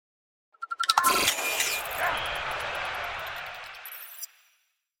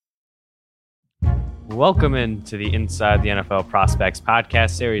Welcome into the Inside the NFL Prospects podcast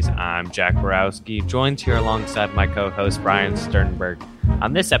series. I'm Jack Borowski, joined here alongside my co-host Brian Sternberg.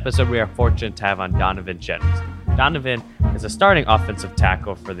 On this episode, we are fortunate to have on Donovan Jennings. Donovan is a starting offensive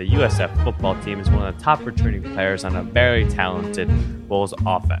tackle for the USF football team. He's one of the top returning players on a very talented Bulls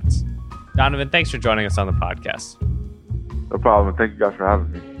offense. Donovan, thanks for joining us on the podcast. No problem. Thank you guys for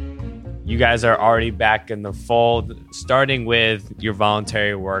having me. You guys are already back in the fold, starting with your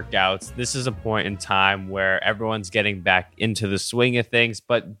voluntary workouts. This is a point in time where everyone's getting back into the swing of things.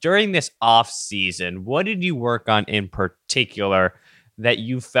 But during this off season, what did you work on in particular that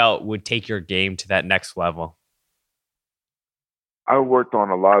you felt would take your game to that next level? I worked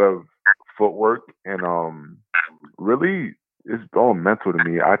on a lot of footwork, and really it's all mental to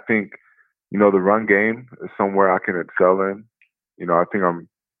me. I think, the run game is somewhere I can excel in. I think I'm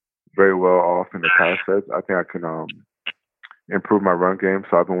very well off in the pass sets. I think I can improve my run game.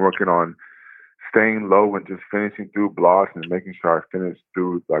 So I've been working on staying low and just finishing through blocks and making sure I finish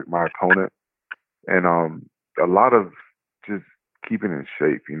through like my opponent. And a lot of just keeping in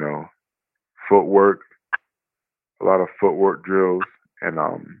shape, footwork, a lot of footwork drills. And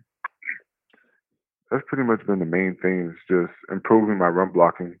that's pretty much been the main things, just improving my run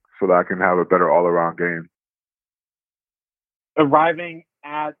blocking so that I can have a better all-around game. Arriving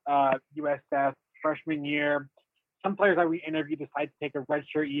at USF freshman year, some players that we interviewed decide to take a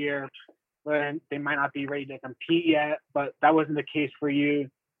redshirt year when they might not be ready to compete yet, but that wasn't the case for you.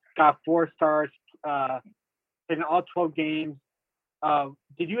 Got 4 stars in all 12 games.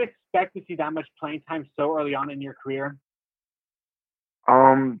 Did you expect to see that much playing time so early on in your career?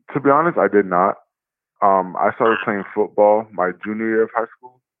 To be honest, I did not. I started playing football my junior year of high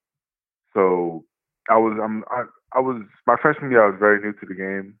school, so I was my freshman year. I was very new to the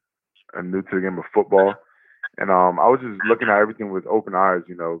game and new to the game of football, and I was just looking at everything with open eyes.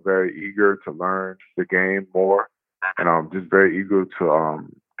 Very eager to learn the game more, and just very eager to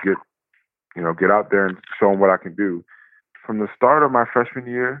get out there and show them what I can do. From the start of my freshman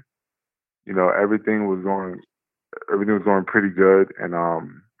year, everything was going pretty good, and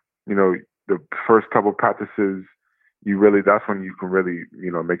the first couple practices, that's when you can really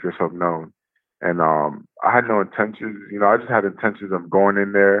make yourself known. And I had no intentions, I just had intentions of going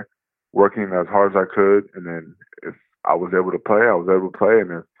in there, working as hard as I could, and then if I was able to play, I was able to play,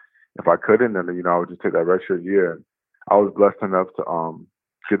 and if I couldn't, then I would just take that redshirt year. And I was blessed enough to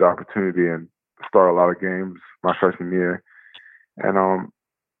get the opportunity and start a lot of games my freshman year, and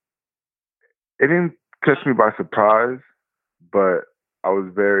it didn't catch me by surprise, but I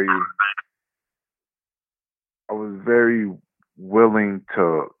was very willing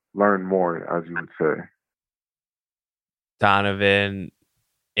to learn more, as you would say. Donovan,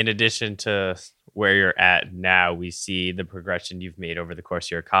 in addition to where you're at now, we see the progression you've made over the course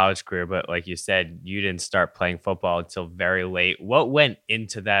of your college career. But like you said, you didn't start playing football until very late. What went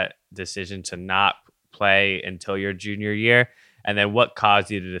into that decision to not play until your junior year? And then what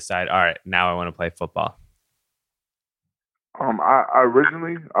caused you to decide, all right, now I want to play football? I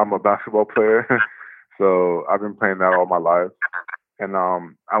originally, I'm a basketball player, so I've been playing that all my life. And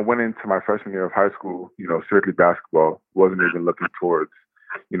I went into my freshman year of high school, strictly basketball. Wasn't even looking towards,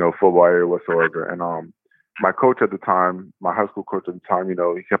 football area whatsoever. And my coach at the time, my high school coach at the time,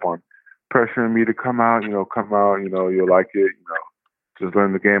 he kept on pressuring me to come out, you'll like it, just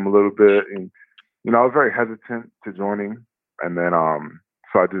learn the game a little bit. And, I was very hesitant to joining. And then,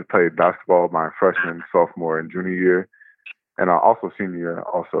 so I just played basketball my freshman, sophomore, and junior year, and also senior year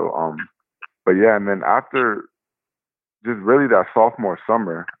also. But yeah, and then after just really that sophomore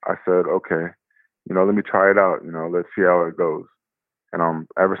summer, I said, okay, let me try it out. Let's see how it goes. And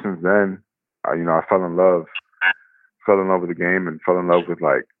ever since then, I fell in love with the game and fell in love with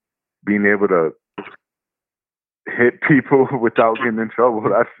like being able to hit people without getting in trouble.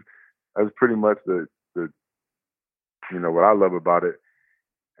 That's pretty much the what I love about it.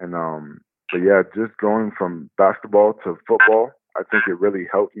 And but yeah, just going from basketball to football, I think it really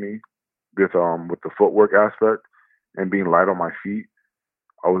helped me with the footwork aspect and being light on my feet.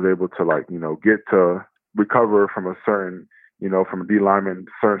 I was able to get to recover from a certain, from a D lineman,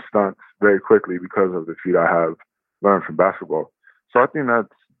 certain stunts very quickly because of the feet I have learned from basketball. So I think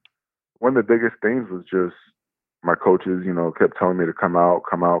that's one of the biggest things was just my coaches, kept telling me to come out.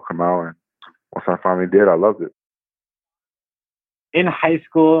 And once I finally did, I loved it. In high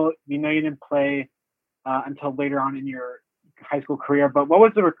school, you didn't play until later on in your high school career, but what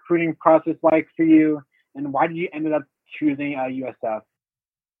was the recruiting process like for you, and why did you end up choosing USF?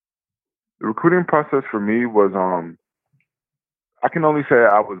 The recruiting process for me was, I can only say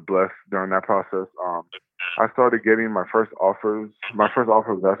I was blessed during that process. I started getting my first offers. My first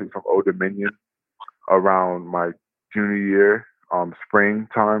offer was actually from Old Dominion. around my junior year,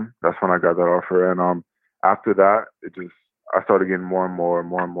 springtime. That's when I got that offer, and after that, I started getting more and more and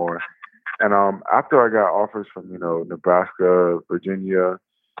more and more. And after I got offers from Nebraska, Virginia,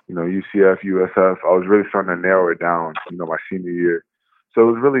 UCF, USF, I was really starting to narrow it down. My senior year, so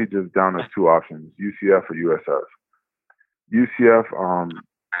it was really just down to two options: UCF or USF. UCF,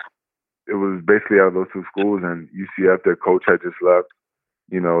 it was basically out of those two schools, and UCF, their coach had just left.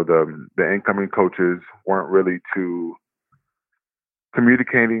 The incoming coaches weren't really too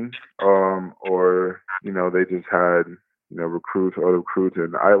communicating, or they just had recruits or other recruits,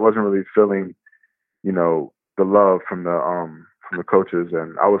 and I wasn't really feeling the love from the coaches,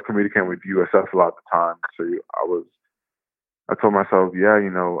 and I was communicating with USF a lot at the time. So I told myself, yeah,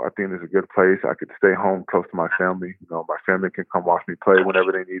 I think it's a good place. I could stay home close to my family. My family can come watch me play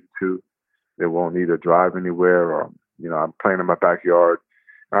whenever they need to. They won't need to drive anywhere, or I'm playing in my backyard.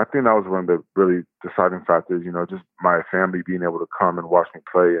 And I think that was one of the really deciding factors. Just my family being able to come and watch me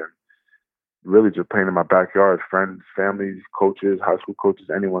play, and really just playing in my backyard. Friends, families, coaches, high school coaches,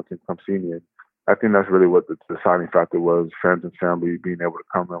 anyone can come see me. And I think that's really what the deciding factor was: friends and family being able to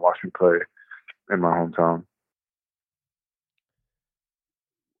come and watch me play in my hometown.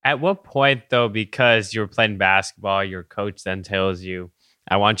 At what point, though, because you were playing basketball, your coach then tells you,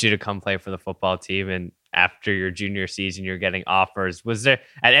 I want you to come play for the football team. And after your junior season, you're getting offers. Was there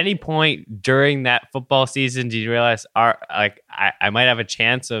at any point during that football season, did you realize, I might have a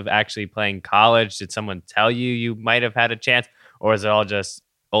chance of actually playing college? Did someone tell you might have had a chance? Or is it all just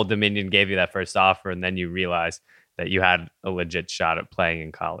Old Dominion gave you that first offer and then you realized that you had a legit shot at playing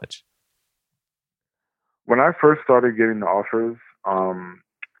in college? When I first started getting the offers,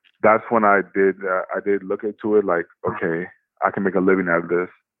 that's when I did look into it like, okay, I can make a living out of this.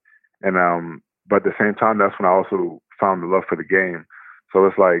 And but at the same time, that's when I also found the love for the game. So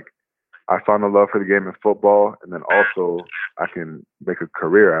it's like I found the love for the game in football, and then also I can make a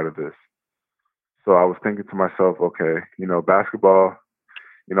career out of this. So I was thinking to myself, okay, basketball,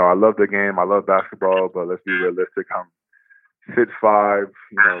 I love the game, I love basketball, but let's be realistic. I'm 6'5",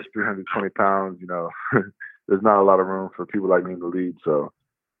 320 pounds, there's not a lot of room for people like me in the league. So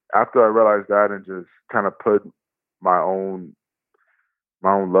after I realized that and just kind of put my own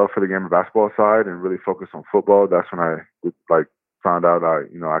love for the game of basketball aside and really focus on football, that's when I found out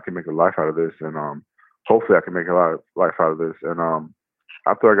I can make a life out of this, and hopefully I can make a life out of this. And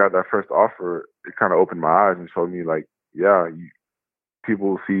after I got that first offer, it kind of opened my eyes and showed me like, yeah,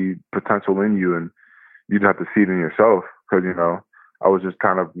 people see potential in you, and you just have to see it in yourself. Because I was just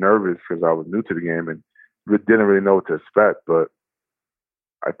kind of nervous because I was new to the game and didn't really know what to expect. But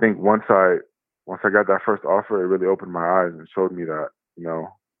I think once I got that first offer, it really opened my eyes and showed me that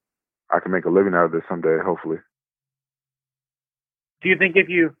I can make a living out of this someday, hopefully. Do you think if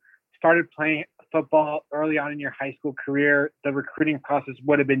you started playing football early on in your high school career, the recruiting process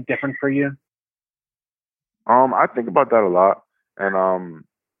would have been different for you? I think about that a lot, and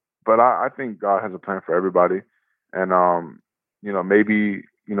but I think God has a plan for everybody, and maybe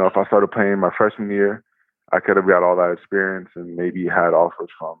if I started playing my freshman year, I could have got all that experience and maybe had offers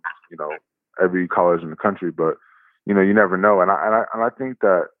from every college in the country, but you never know, and I think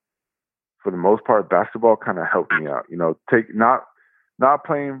that for the most part, basketball kind of helped me out. Take not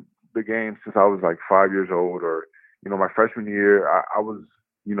playing the game since I was like 5 years old, or my freshman year, I was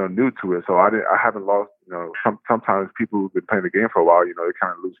new to it, so I haven't lost. Sometimes people who've been playing the game for a while, they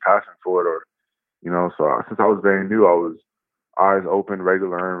kind of lose passion for it, or So since I was very new, I was eyes open, ready to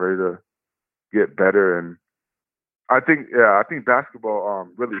learn, ready to get better, and I think basketball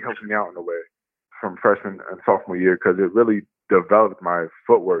really helped me out in a way from freshman and sophomore year, because it really developed my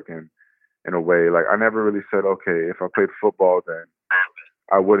footwork in a way. Like I never really said, okay, if I played football, then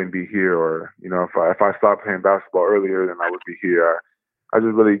I wouldn't be here, or if I stopped playing basketball earlier, then I would be here. I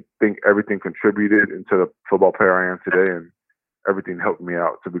just really think everything contributed into the football player I am today, and everything helped me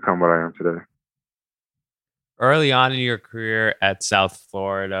out to become what I am today. Early on in your career at South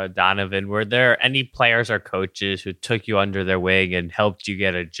Florida, Donovan, were there any players or coaches who took you under their wing and helped you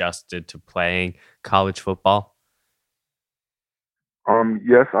get adjusted to playing college football?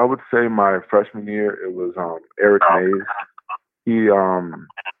 Yes, I would say my freshman year, it was Eric Mays. He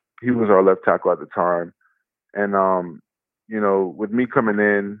was our left tackle at the time, and with me coming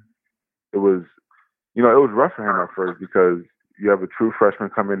in, it was it was rough for him at first, because you have a true freshman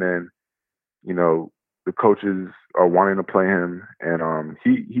coming in. The coaches are wanting to play him, and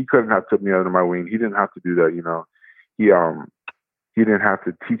he couldn't have took me under my wing. He didn't have to do that. He didn't have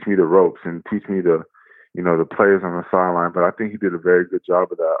to teach me the ropes and teach me the players on the sideline. But I think he did a very good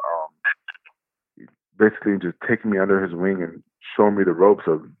job of that. Basically, just taking me under his wing and showing me the ropes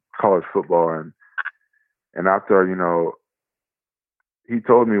of college football. And And after, he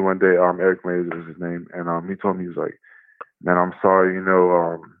told me one day, Eric Mays was his name, and he told me, he was like, man, I'm sorry,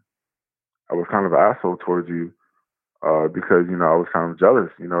 I was kind of an asshole towards you, because, I was kind of jealous,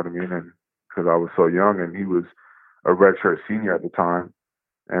 you know what I mean? And because I was so young, and he was a redshirt senior at the time.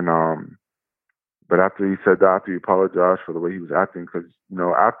 And, but after he said that, after he apologized for the way he was acting, because,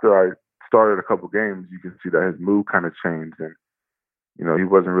 after I started a couple games, you can see that his mood kind of changed, and, he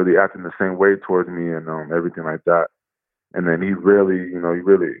wasn't really acting the same way towards me, and everything like that. And then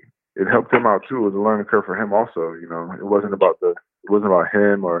it helped him out too. It was a learning curve for him also. It wasn't about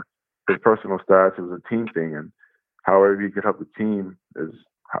him or his personal stats. It was a team thing, and however he could help the team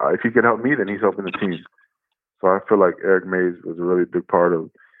if he could help me, then he's helping the team. So I feel like Eric Mays was a really big part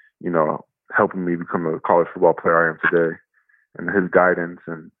of, helping me become the college football player I am today. And his guidance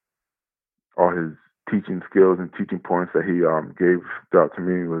and all his teaching skills and teaching points that he gave out to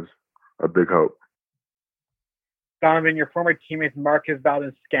me was a big help. Donovan, your former teammates Marcus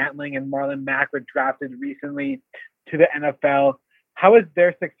Valdes-Scantling and Marlon Mack were drafted recently to the NFL. How has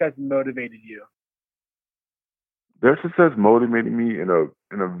their success motivated you? Their success motivated me in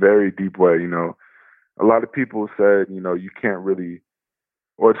a very deep way. A lot of people said, you can't really,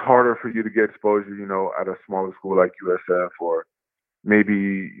 or it's harder for you to get exposure, at a smaller school like USF, or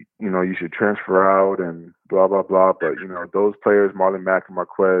maybe, you should transfer out and blah, blah, blah. But, those players, Marlon Mack and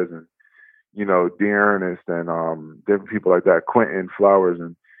Marquez and, D'Ernest and different people like that, Quentin Flowers,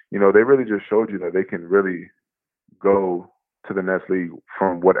 and, they really just showed you that they can really go to the next league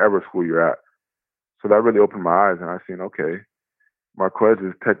from whatever school you're at. So that really opened my eyes, and I seen, okay, Marquez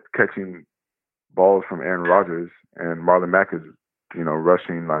is catching balls from Aaron Rodgers, and Marlon Mack is,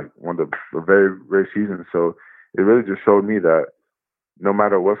 rushing like one of the very rare seasons. So it really just showed me that no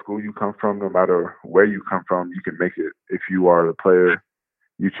matter what school you come from, no matter where you come from, you can make it if you are the player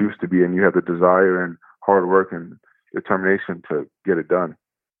you choose to be and you have the desire and hard work and determination to get it done.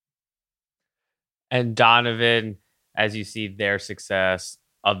 And Donovan, as you see their success,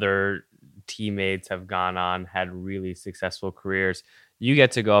 other teammates have gone on, had really successful careers. You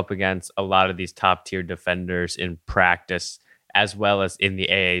get to go up against a lot of these top tier defenders in practice as well as in the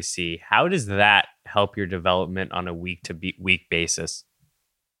AAC. How does that help your development on a week to week basis?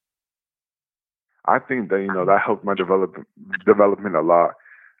 I think that, that helped my development a lot.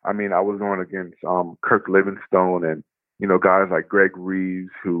 I mean, I was going against Kirk Livingstone and, guys like Greg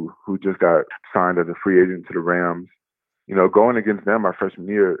Reeves who just got signed as a free agent to the Rams. Going against them my freshman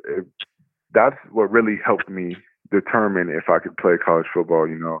year, that's what really helped me determine if I could play college football,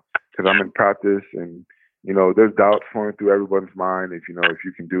 because I'm in practice and, there's doubts flowing through everyone's mind if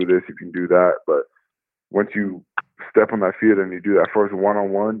you can do this, if you can do that. But once you step on that field and you do that first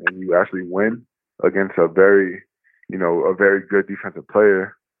one-on-one and you actually win against a very good defensive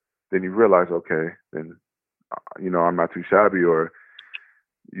player, then you realize, okay, then, I'm not too shabby, or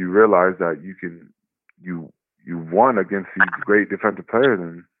you realize that you won against these great defensive players,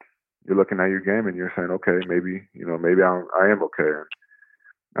 and you're looking at your game and you're saying, okay, maybe I am okay.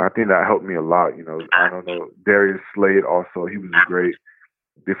 And I think that helped me a lot. I don't know, Darius Slade also, he was a great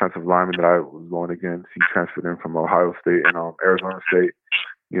defensive lineman that I was going against. He transferred in from Ohio State and Arizona State.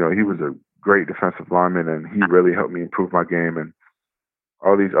 He was a great defensive lineman, and he really helped me improve my game. And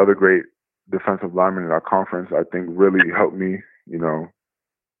all these other great defensive linemen in our conference, I think, really helped me,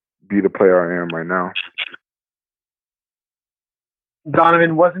 be the player I am right now.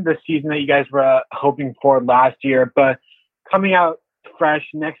 Donovan, wasn't the season that you guys were hoping for last year, but coming out fresh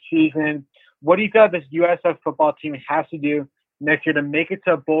next season, what do you feel this USF football team has to do next year to make it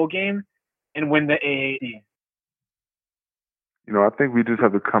to a bowl game and win the AAC? I think we just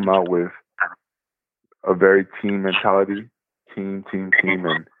have to come out with a very team mentality, team.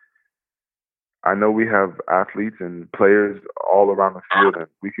 And I know we have athletes and players all around the field, and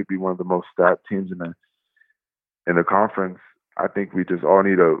we could be one of the most stacked teams in the conference. I think we just all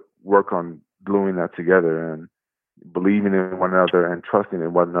need to work on gluing that together and believing in one another and trusting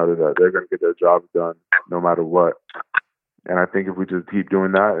in one another that they're going to get their jobs done no matter what. And I think if we just keep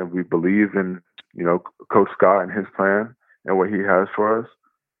doing that and we believe in, Coach Scott and his plan and what he has for us,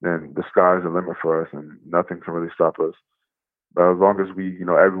 then the sky's the limit for us and nothing can really stop us. But as long as we,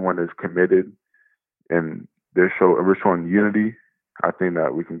 everyone is committed and we're showing unity, I think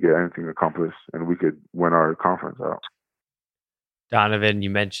that we can get anything accomplished and we could win our conference out. Donovan, you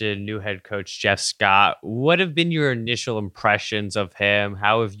mentioned new head coach Jeff Scott. What have been your initial impressions of him?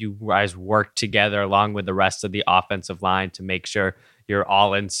 How have you guys worked together along with the rest of the offensive line to make sure you're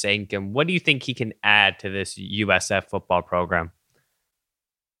all in sync? And what do you think he can add to this USF football program?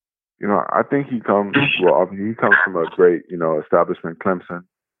 I think he comes from a great, establishment, Clemson.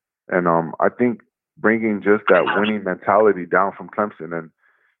 And I think bringing just that winning mentality down from Clemson. And,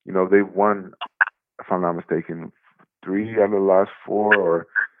 you know, they've won, if I'm not mistaken, 3 out of the last 4, or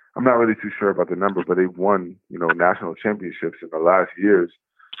I'm not really too sure about the number, but they've won, you know, national championships in the last years.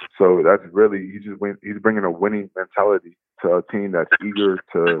 So that's really, he's bringing a winning mentality to a team that's eager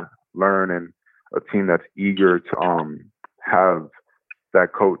to learn, and a team that's eager to have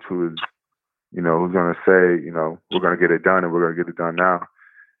that coach who is, you know, who's going to say, you know, we're going to get it done, and we're going to get it done now.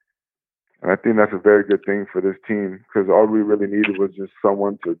 And I think that's a very good thing for this team, because all we really needed was just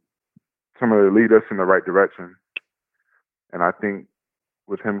someone to lead us in the right direction. And I think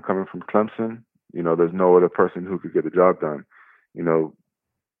with him coming from Clemson, you know, there's no other person who could get the job done. You know,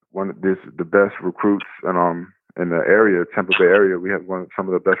 the best recruits in the area, Tampa Bay area, we have some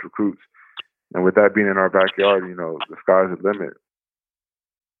of the best recruits. And with that being in our backyard, you know, the sky's the limit.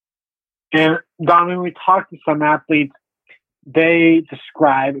 And Don, when we talk to some athletes, they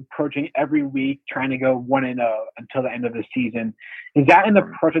describe approaching every week trying to go 1-0 until the end of the season. Is that an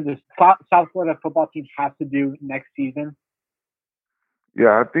approach that the South Florida football team has to do next season?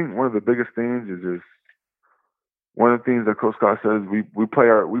 Yeah, I think one of the biggest things is just one of the things that Coach Scott says, we play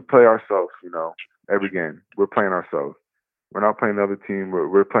ourselves, you know, every game. We're playing ourselves. We're not playing the other team.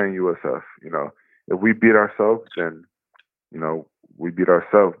 We're playing USF. You know, if we beat ourselves, then, you know, we beat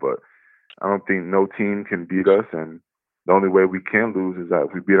ourselves. But I don't think no team can beat us, and the only way we can lose is that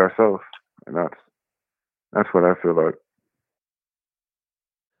if we beat ourselves, and that's what I feel like.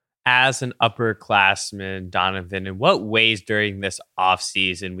 As an upperclassman, Donovan, in what ways during this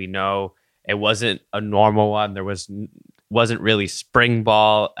offseason, we know it wasn't a normal one. There wasn't really spring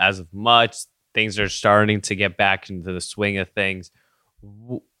ball as of much. Things are starting to get back into the swing of things.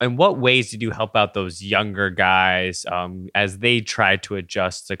 In what ways did you help out those younger guys as they try to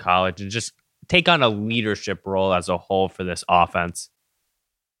adjust to college and just take on a leadership role as a whole for this offense?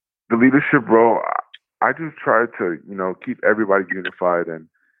 The leadership role, I just tried to, you know, keep everybody unified. And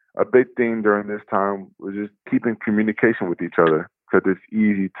a big thing during this time was just keeping communication with each other, because it's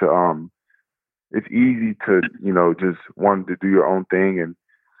easy to, you know, just want to do your own thing and,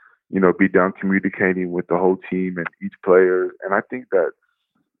 you know, be done communicating with the whole team and each player. And I think that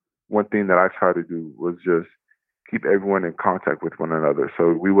one thing that I try to do was just keep everyone in contact with one another,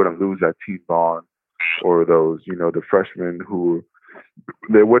 so we wouldn't lose that team bond, or those, you know, the freshmen they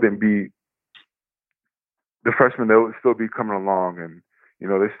would still be coming along, and, you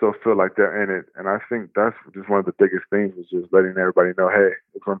know, they still feel like they're in it. And I think that's just one of the biggest things, was just letting everybody know, hey,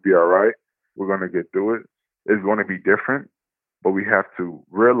 it's going to be all right. We're going to get through it. It's going to be different, but we have to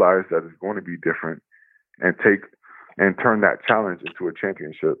realize that it's going to be different and turn that challenge into a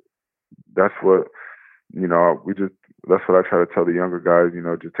championship. That's what, you know, that's what I try to tell the younger guys, you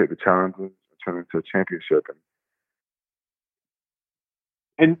know, just take the challenges and turn it into a championship.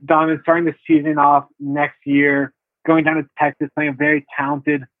 And Don is starting the season off next year, going down to Texas, playing a very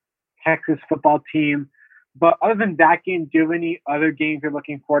talented Texas football team. But other than that game, do you have any other games you're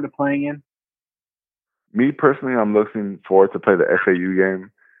looking forward to playing in? Me personally, I'm looking forward to play the FAU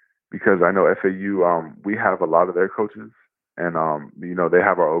game, because I know FAU, we have a lot of their coaches, and, you know, they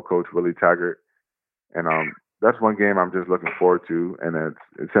have our old coach, Willie Taggart. And that's one game I'm just looking forward to. And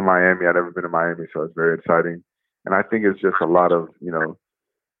it's in Miami. I've never been to Miami, so it's very exciting. And I think it's just a lot of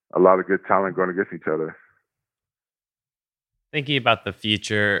good talent going against each other. Thinking about the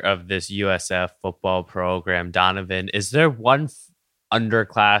future of this USF football program, Donovan, is there one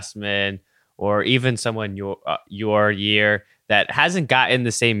underclassman or even someone your year that hasn't gotten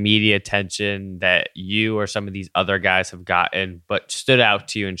the same media attention that you or some of these other guys have gotten, but stood out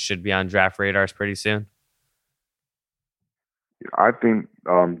to you and should be on draft radars pretty soon? I think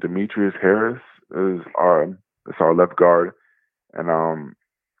Demetrius Harris is our left guard, and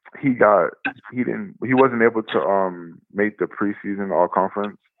he wasn't able to make the preseason all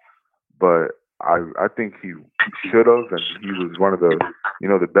conference, but I think he should have, and he was one of the, you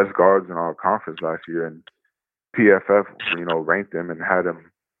know, the best guards in our conference last year, and PFF, you know, ranked him and had him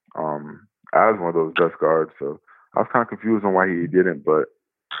as one of those best guards. So I was kind of confused on why he didn't, but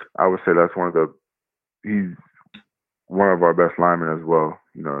I would say that's he's one of our best linemen as well.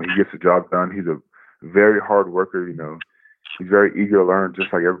 You know, he gets the job done. He's a very hard worker. You know, he's very eager to learn,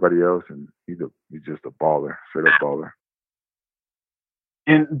 just like everybody else, and he's just a baller, straight up baller.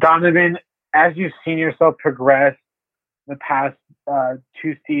 And Donovan, as you've seen yourself progress the past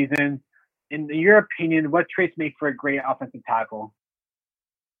 2 seasons, in your opinion, what traits make for a great offensive tackle?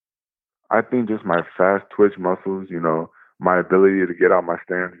 I think just my fast twitch muscles, you know, my ability to get out my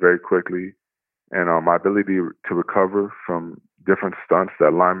stance very quickly, and my ability to recover from different stunts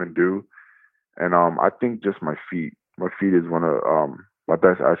that linemen do. And I think just my feet. My feet is one of my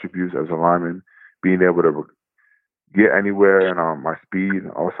best attributes as a lineman, being able to get anywhere, and my speed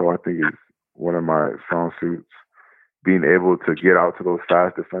also I think is one of my strong suits. Being able to get out to those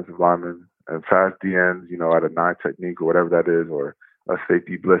fast defensive linemen and fast DNs, at a 9 technique or whatever that is, or a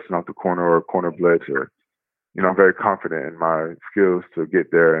safety blitzing off the corner or a corner blitz, or I'm very confident in my skills to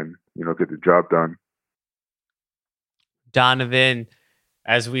get there and get the job done. Donovan,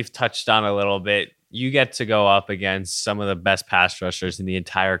 as we've touched on a little bit, you get to go up against some of the best pass rushers in the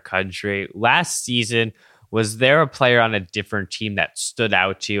entire country. Last season, was there a player on a different team that stood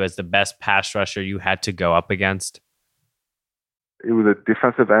out to you as the best pass rusher you had to go up against? It was a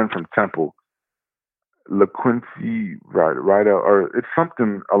defensive end from Temple, LaQuincy Rydell, or it's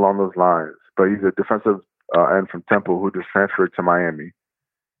something along those lines. But he's a defensive end from Temple who just transferred to Miami,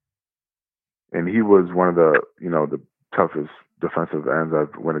 and he was one of the the toughest defensive ends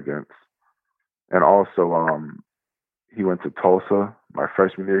I've went against. And also, he went to Tulsa my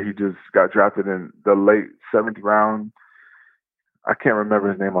freshman year. He just got drafted in the late 7th round. I can't remember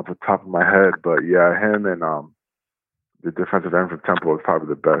his name off the top of my head, but yeah, him and the defensive end from Temple is probably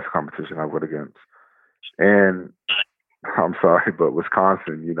the best competition I went against. And I'm sorry, but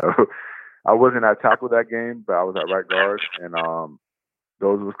Wisconsin, I wasn't at tackle that game, but I was at right guard. And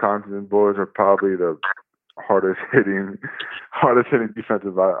those Wisconsin boys are probably the hardest hitting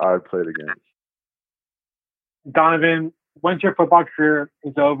defensive I played against. Donovan, once your football career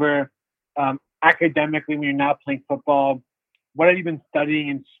is over, academically, when you're not playing football, what have you been studying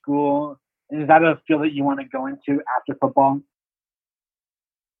in school? And is that a field that you want to go into after football?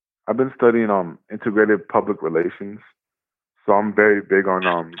 I've been studying integrated public relations. So I'm very big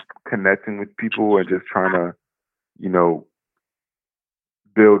on connecting with people and just trying to,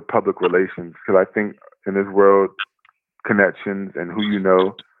 build public relations. Because I think in this world, connections and who you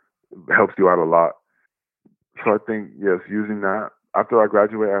know helps you out a lot. So I think, yes, using that. After I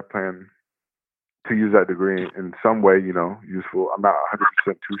graduate, I plan to use that degree in some way, useful. I'm not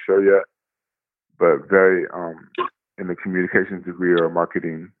 100% too sure yet, but very in the communications degree or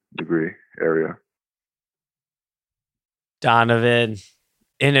marketing degree area. Donovan,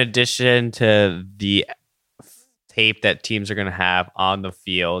 in addition to the tape that teams are going to have on the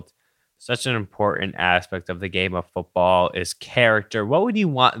field, such an important aspect of the game of football is character. What would you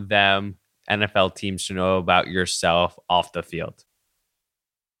want them, NFL teams, to know about yourself off the field?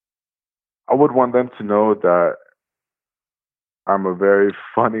 I would want them to know that I'm a very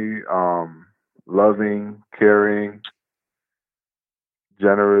funny, loving, caring,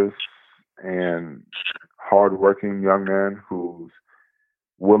 generous, and hardworking young man who's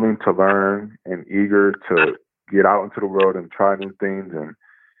willing to learn and eager to get out into the world and try new things and,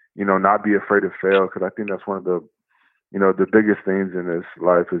 not be afraid to fail. Because I think that's one of the, the biggest things in this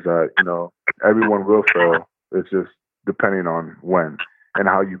life is that, everyone will fail. It's just depending on when and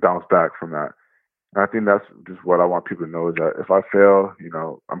how you bounce back from that. And I think that's just what I want people to know is that if I fail,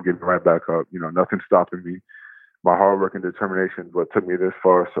 I'm getting right back up. Nothing's stopping me. My hard work and determination is what took me this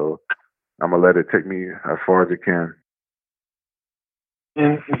far. So I'm going to let it take me as far as it can.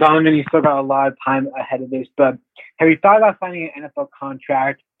 And Donovan, you still got a lot of time ahead of this, but have you thought about signing an NFL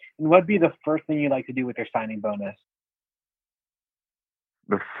contract? And what'd be the first thing you'd like to do with your signing bonus?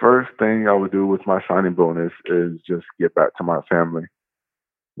 The first thing I would do with my signing bonus is just get back to my family.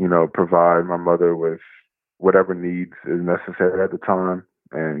 Provide my mother with whatever needs is necessary at the time,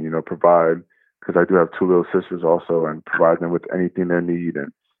 and provide, because I do have 2 little sisters also, and provide them with anything they need,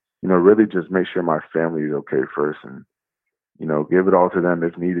 and really just make sure my family is okay first, and give it all to them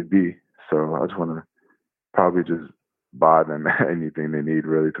if needed be. So I just want to probably just buy them anything they need,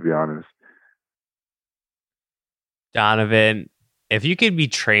 really, to be honest. Donovan, if you could be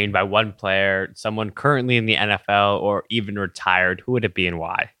trained by one player, someone currently in the NFL or even retired, who would it be and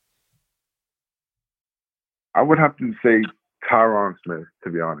why? I would have to say Tyron Smith, to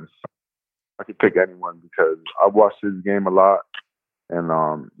be honest. I could pick anyone because I've watched his game a lot, and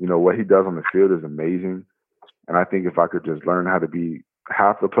what he does on the field is amazing. And I think if I could just learn how to be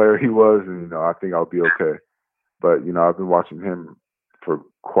half the player he was, and I think I'll be okay. But I've been watching him for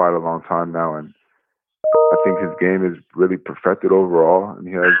quite a long time now, and I think his game is really perfected overall, and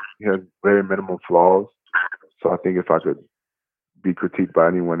he has very minimal flaws. So I think if I could be critiqued by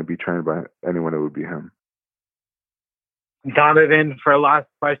anyone and be trained by anyone, it would be him. Donovan, for a last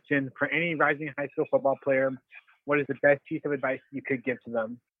question, for any rising high school football player, what is the best piece of advice you could give to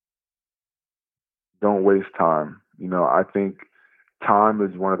them? Don't waste time. I think time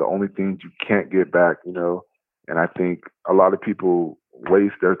is one of the only things you can't get back, and I think a lot of people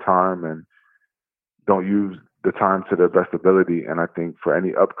waste their time and don't use the time to their best ability. And I think for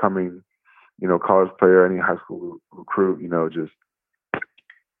any upcoming, college player, any high school recruit, just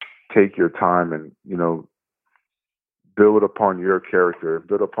take your time and, build upon your character,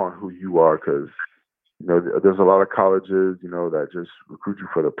 build upon who you are, because, there's a lot of colleges, that just recruit you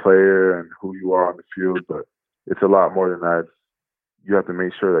for the player and who you are on the field, but it's a lot more than that. You have to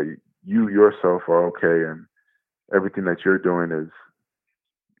make sure that you yourself are okay and everything that you're doing is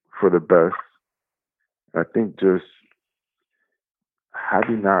for the best. I think just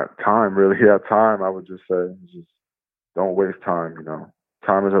having that time, I would just say, just don't waste time,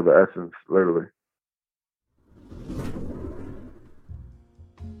 Time is of the essence, literally.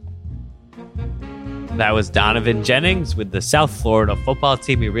 That was Donovan Jennings with the South Florida football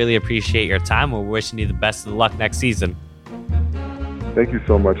team. We really appreciate your time. We're wishing you the best of luck next season. Thank you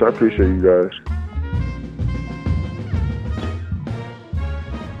so much. I appreciate you guys.